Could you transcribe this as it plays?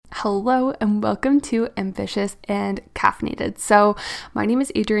Hello and welcome to Ambitious and Caffeinated. So my name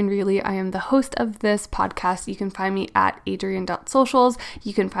is Adrienne Reilly. I am the host of this podcast. You can find me at adrienne.socials.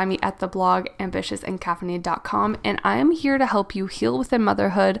 You can find me at the blog ambitiousandcaffeinated.com. And I am here to help you heal within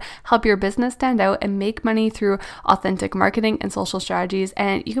motherhood, help your business stand out, and make money through authentic marketing and social strategies.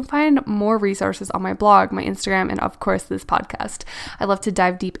 And you can find more resources on my blog, my Instagram, and of course this podcast. I love to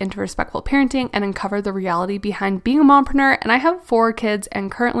dive deep into respectful parenting and uncover the reality behind being a mompreneur. And I have 4 kids,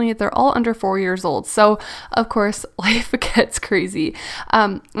 and currently they're all under 4 years old. So of course, life gets crazy.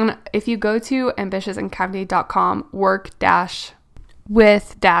 And if you go to ambitiousandcaffeinated.com,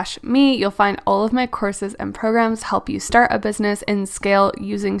 work-with-me, you'll find all of my courses and programs to help you start a business and scale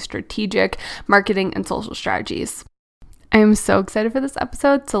using strategic marketing and social strategies. I am so excited for this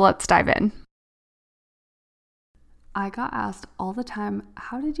episode, so let's dive in. I got asked all the time,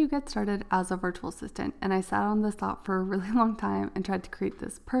 how did you get started as a virtual assistant? And I sat on this thought for a really long time and tried to create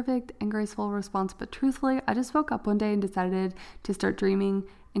this perfect and graceful response. But truthfully, I just woke up one day and decided to start dreaming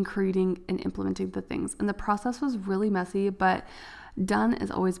and creating and implementing the things. And the process was really messy, but done is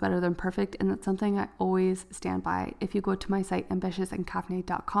always better than perfect, and that's something I always stand by. If you go to my site,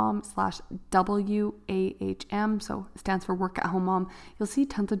 ambitiousandcaffeinated.com/WAHM, so it stands for Work at Home Mom, you'll see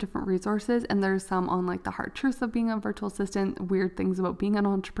tons of different resources, and there's some on like the hard truths of being a virtual assistant, weird things about being an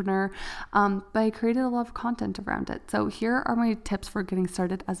entrepreneur, but I created a lot of content around it. So here are my tips for getting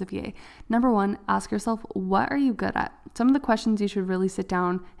started as a VA. Number 1, ask yourself, what are you good at? Some of the questions you should really sit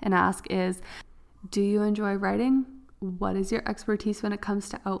down and ask is, do you enjoy writing? What is your expertise when it comes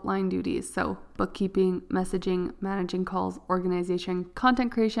to outline duties? So bookkeeping, messaging, managing calls, organization,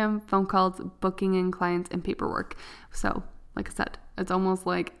 content creation, phone calls, booking in clients, and paperwork. So like I said, it's almost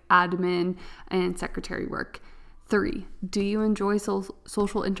like admin and secretary work. 3, do you enjoy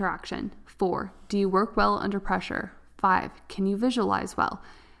social interaction? 4, do you work well under pressure? 5, can you visualize well?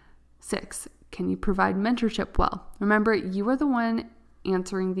 6, can you provide mentorship well? Remember, you are the one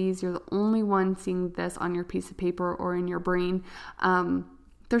answering these. You're the only one seeing this on your piece of paper or in your brain.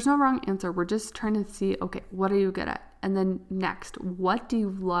 There's no wrong answer. We're just trying to see, okay, what are you good at? And then next, what do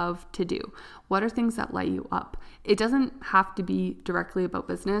you love to do? What are things that light you up? It doesn't have to be directly about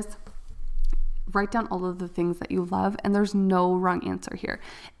business. Write down all of the things that you love, and there's no wrong answer here.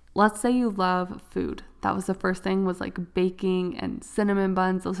 Let's say you love food. That was the first thing, was like baking and cinnamon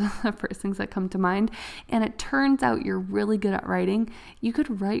buns. Those are the first things that come to mind. And it turns out you're really good at writing. You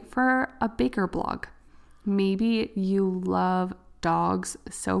could write for a baker blog. Maybe you love dogs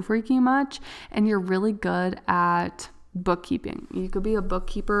so freaking much and you're really good at bookkeeping. You could be a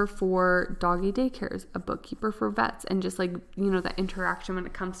bookkeeper for doggy daycares, a bookkeeper for vets, and just like, that interaction when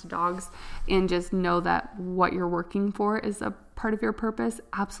it comes to dogs, and just know that what you're working for is a part of your purpose.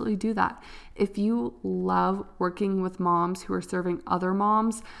 Absolutely do that. If you love working with moms who are serving other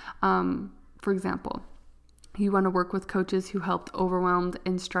moms, for example, you want to work with coaches who helped overwhelmed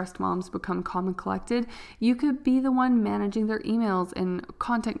and stressed moms become calm and collected, you could be the one managing their emails and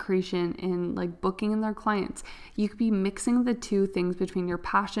content creation and like booking in their clients. You could be mixing the two things between your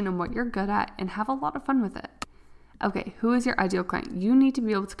passion and what you're good at and have a lot of fun with it. Okay, who is your ideal client? You need to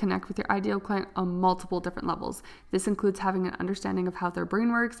be able to connect with your ideal client on multiple different levels. This includes having an understanding of how their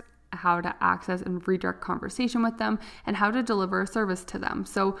brain works, how to access and redirect conversation with them, and how to deliver a service to them.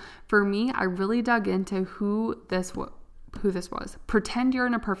 So for me, I really dug into who this was. Pretend you're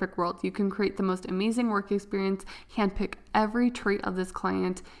in a perfect world. You can create the most amazing work experience, handpick every trait of this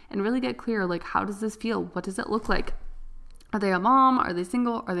client, and really get clear, like, how does this feel? What does it look like? Are they a mom? Are they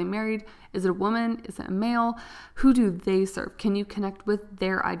single? Are they married? Is it a woman? Is it a male? Who do they serve? Can you connect with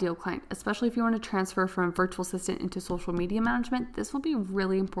their ideal client? Especially if you want to transfer from virtual assistant into social media management, this will be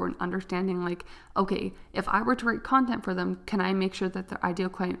really important, understanding like, okay, if I were to write content for them, can I make sure that their ideal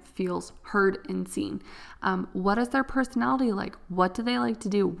client feels heard and seen? What is their personality like? What do they like to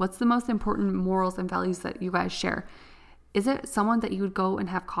do? What's the most important morals and values that you guys share? Is it someone that you would go and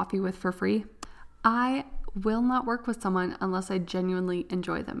have coffee with for free? I will not work with someone unless I genuinely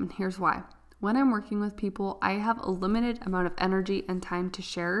enjoy them. And here's why. When I'm working with people, I have a limited amount of energy and time to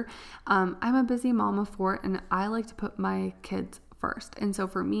share. I'm a busy mom of 4, and I like to put my kids first. And so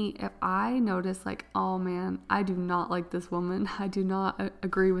for me, if I notice like, oh man, I do not like this woman, I do not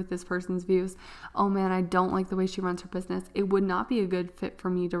agree with this person's views, oh man, I don't like the way she runs her business, it would not be a good fit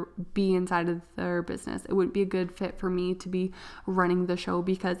for me to be inside of their business. It wouldn't be a good fit for me to be running the show,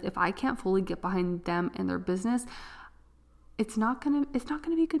 because if I can't fully get behind them and their business, it's not gonna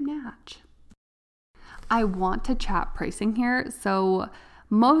be a good match. I want to chat pricing here. So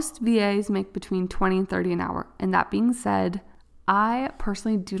most VAs make between $20 and $30 an hour. And that being said, I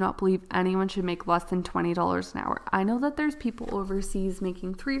personally do not believe anyone should make less than $20 an hour. I know that there's people overseas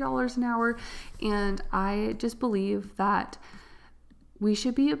making $3 an hour, and I just believe that we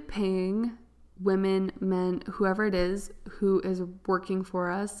should be paying women, men, whoever it is who is working for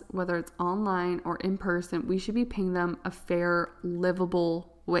us, whether it's online or in person, we should be paying them a fair,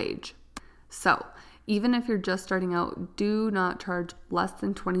 livable wage. So even if you're just starting out, do not charge less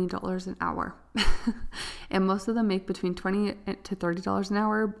than $20 an hour. And most of them make between $20 to $30 an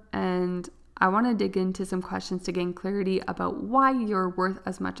hour. And I want to dig into some questions to gain clarity about why you're worth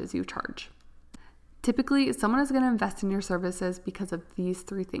as much as you charge. Typically, someone is going to invest in your services because of these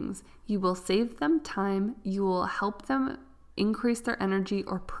three things. You will save them time, you will help them increase their energy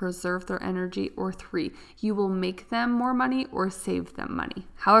or preserve their energy, or 3, you will make them more money or save them money,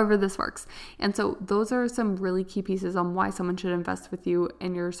 however this works. And so those are some really key pieces on why someone should invest with you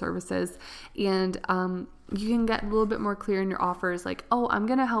in your services. And you can get a little bit more clear in your offers, like, oh, I'm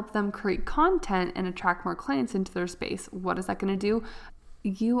going to help them create content and attract more clients into their space. What is that going to do?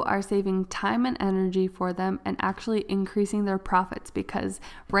 You are saving time and energy for them and actually increasing their profits, because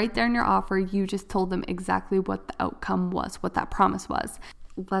right there in your offer, you just told them exactly what the outcome was, what that promise was.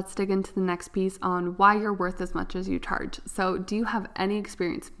 Let's dig into the next piece on why you're worth as much as you charge. So do you have any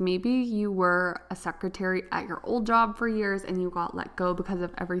experience? Maybe you were a secretary at your old job for years and you got let go because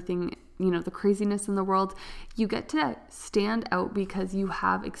of everything, the craziness in the world. You get to stand out because you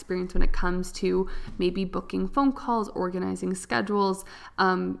have experience when it comes to maybe booking phone calls, organizing schedules,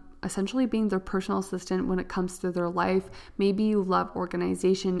 essentially being their personal assistant when it comes to their life. Maybe you love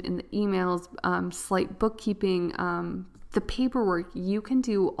organization in the emails, slight bookkeeping, the paperwork. You can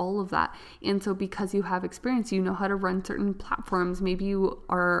do all of that. And so because you have experience, you know how to run certain platforms. Maybe you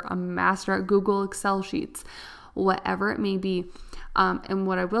are a master at Google Excel sheets, whatever it may be. And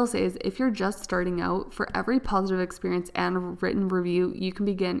what I will say is, if you're just starting out, for every positive experience and written review, you can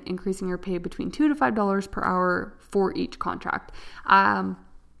begin increasing your pay between $2 to $5 per hour for each contract.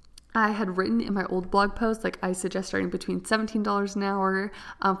 I had written in my old blog post, like, I suggest starting between $17 an hour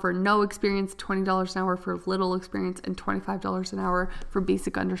for no experience, $20 an hour for little experience, and $25 an hour for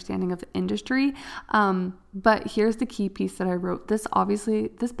basic understanding of the industry. But here's the key piece that I wrote. This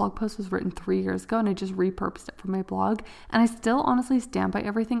blog post was written 3 years ago, and I just repurposed it for my blog. And I still honestly stand by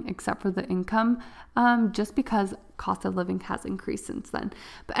everything except for the income, just because cost of living has increased since then.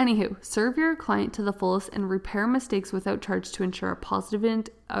 But anywho, serve your client to the fullest and repair mistakes without charge to ensure a positive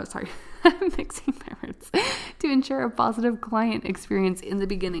I'm mixing my words. To ensure a positive client experience in the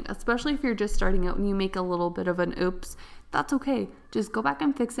beginning, especially if you're just starting out and you make a little bit of an oops. That's okay. Just go back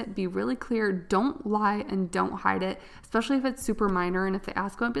and fix it. Be really clear. Don't lie and don't hide it, especially if it's super minor. And if they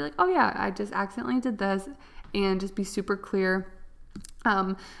ask, be like, oh yeah, I just accidentally did this, and just be super clear.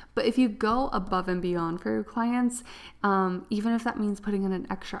 But if you go above and beyond for your clients, even if that means putting in an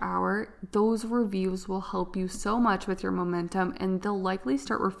extra hour, those reviews will help you so much with your momentum, and they'll likely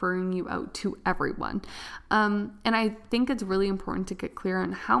start referring you out to everyone. And I think it's really important to get clear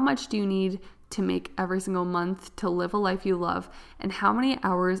on how much do you need to make every single month to live a life you love, and how many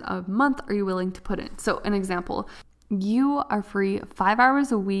hours a month are you willing to put in. So an example, you are free 5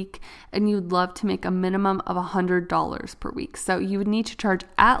 hours a week and you'd love to make a minimum of $100 per week. So you would need to charge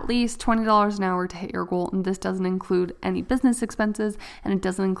at least $20 an hour to hit your goal. And this doesn't include any business expenses, and it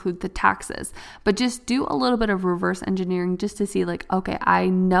doesn't include the taxes. But just do a little bit of reverse engineering just to see, like, okay, I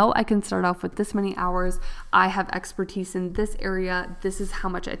know I can start off with this many hours. I have expertise in this area. This is how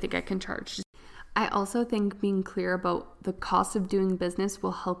much I think I can charge. I also think being clear about the cost of doing business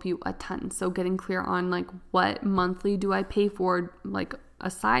will help you a ton. So getting clear on, like, what monthly do I pay for, like,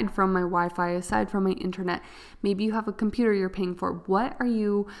 aside from my Wi-Fi, aside from my internet. Maybe you have a computer you're paying for. What are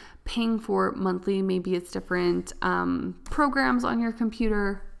you paying for monthly? Maybe it's different programs on your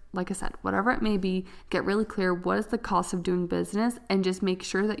computer. Like I said, whatever it may be, get really clear what is the cost of doing business, and just make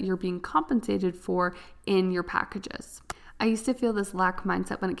sure that you're being compensated for in your packages. I used to feel this lack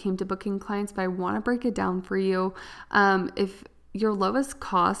mindset when it came to booking clients, but I want to break it down for you. If your lowest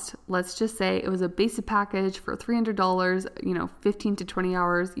cost, let's just say it was a basic package for $300, 15 to 20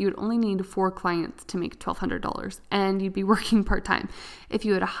 hours, you would only need 4 clients to make $1,200, and you'd be working part-time. If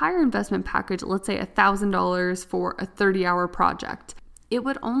you had a higher investment package, let's say $1,000 for a 30-hour project, it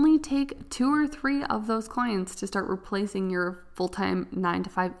would only take 2 or 3 of those clients to start replacing your full-time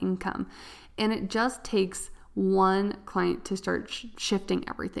 9-to-5 income. And it just takes one client to start shifting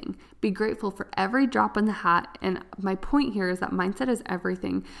everything. Be grateful for every drop in the hat. And my point here is that mindset is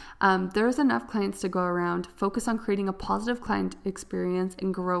everything. There's enough clients to go around. Focus on creating a positive client experience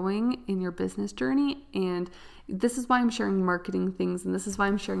and growing in your business journey, and this is why I'm sharing marketing things, and this is why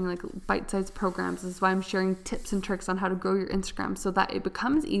I'm sharing like bite-sized programs. This is why I'm sharing tips and tricks on how to grow your Instagram so that it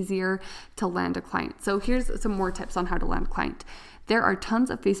becomes easier to land a client. So here's some more tips on how to land a client. There are tons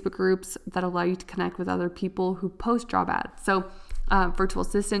of Facebook groups that allow you to connect with other people who post job ads. So virtual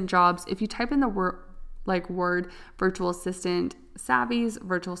assistant jobs, if you type in the word virtual assistant savvies,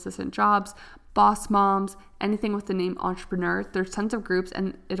 virtual assistant jobs, boss moms, anything with the name entrepreneur, there's tons of groups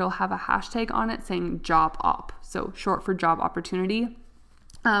and it'll have a hashtag on it saying job op, so short for job opportunity.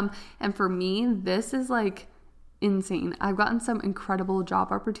 And for me, this is like insane. I've gotten some incredible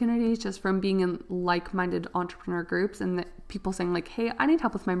job opportunities just from being in like-minded entrepreneur groups, and people saying like, hey, I need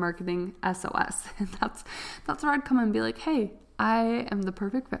help with my marketing SOS. And that's where I'd come and be like, hey, I am the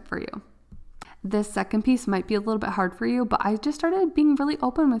perfect fit for you. This second piece might be a little bit hard for you, but I just started being really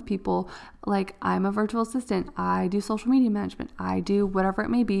open with people. Like, I'm a virtual assistant. I do social media management. I do whatever it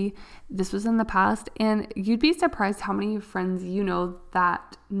may be. This was in the past, and you'd be surprised how many friends you know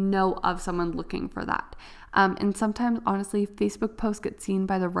that know of someone looking for that. And sometimes, honestly, Facebook posts get seen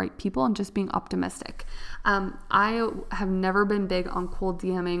by the right people and just being optimistic. I have never been big on cold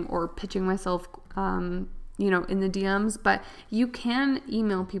DMing or pitching myself in the DMs, but you can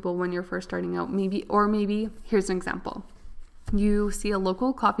email people when you're first starting out. Maybe here's an example. You see a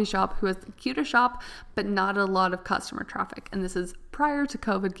local coffee shop who has the cutest shop, but not a lot of customer traffic. And this is prior to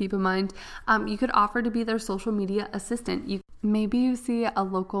COVID, keep in mind. You could offer to be their social media assistant. Maybe you see a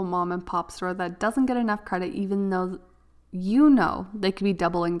local mom and pop store that doesn't get enough credit, even though you know they could be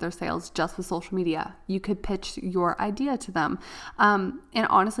doubling their sales just with social media. You could pitch your idea to them. And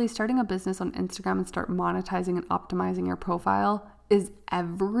honestly, starting a business on Instagram and start monetizing and optimizing your profile is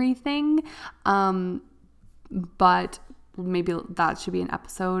everything. But maybe that should be an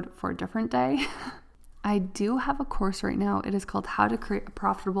episode for a different day. I do have a course right now. It is called How to Create a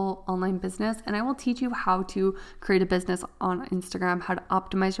Profitable Online Business, and I will teach you how to create a business on Instagram, how to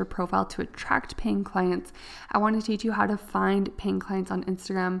optimize your profile to attract paying clients. I want to teach you how to find paying clients on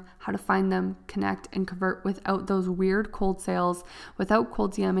Instagram, how to find them, connect, and convert without those weird cold sales, without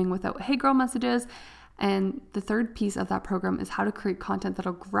cold DMing, without hey girl messages. And the third piece of that program is how to create content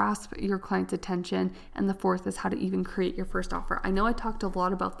that'll grasp your client's attention. And the fourth is how to even create your first offer. I know I talked a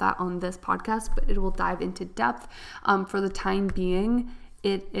lot about that on this podcast, but it will dive into depth. For the time being,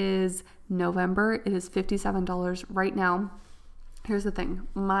 it is November. It is $57 right now. Here's the thing,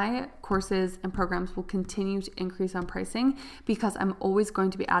 my courses and programs will continue to increase on pricing because I'm always going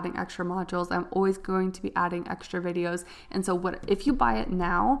to be adding extra modules. I'm always going to be adding extra videos. And so if you buy it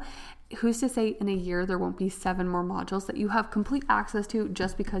now, who's to say in a year there won't be 7 more modules that you have complete access to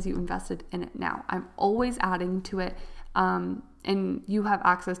just because you invested in it now? I'm always adding to it, and you have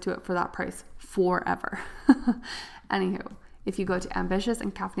access to it for that price forever. Anywho, if you go to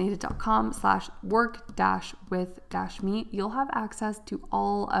ambitiousandcaffeinated.com/work-with-me, you'll have access to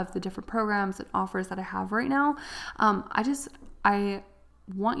all of the different programs and offers that I have right now. I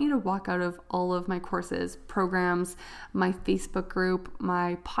want you to walk out of all of my courses, programs, my Facebook group,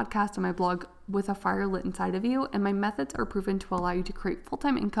 my podcast, and my blog with a fire lit inside of you. And my methods are proven to allow you to create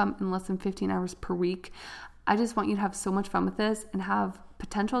full-time income in less than 15 hours per week. I just want you to have so much fun with this and have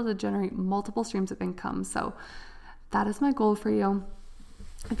potential to generate multiple streams of income. So that is my goal for you.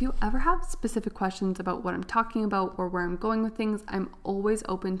 If you ever have specific questions about what I'm talking about or where I'm going with things, I'm always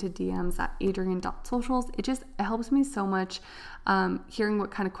open to DMs at adrian.socials. It helps me so much hearing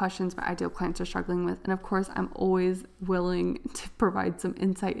what kind of questions my ideal clients are struggling with. And of course, I'm always willing to provide some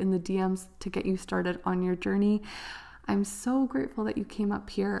insight in the DMs to get you started on your journey. I'm so grateful that you came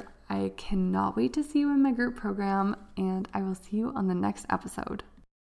up here. I cannot wait to see you in my group program, and I will see you on the next episode.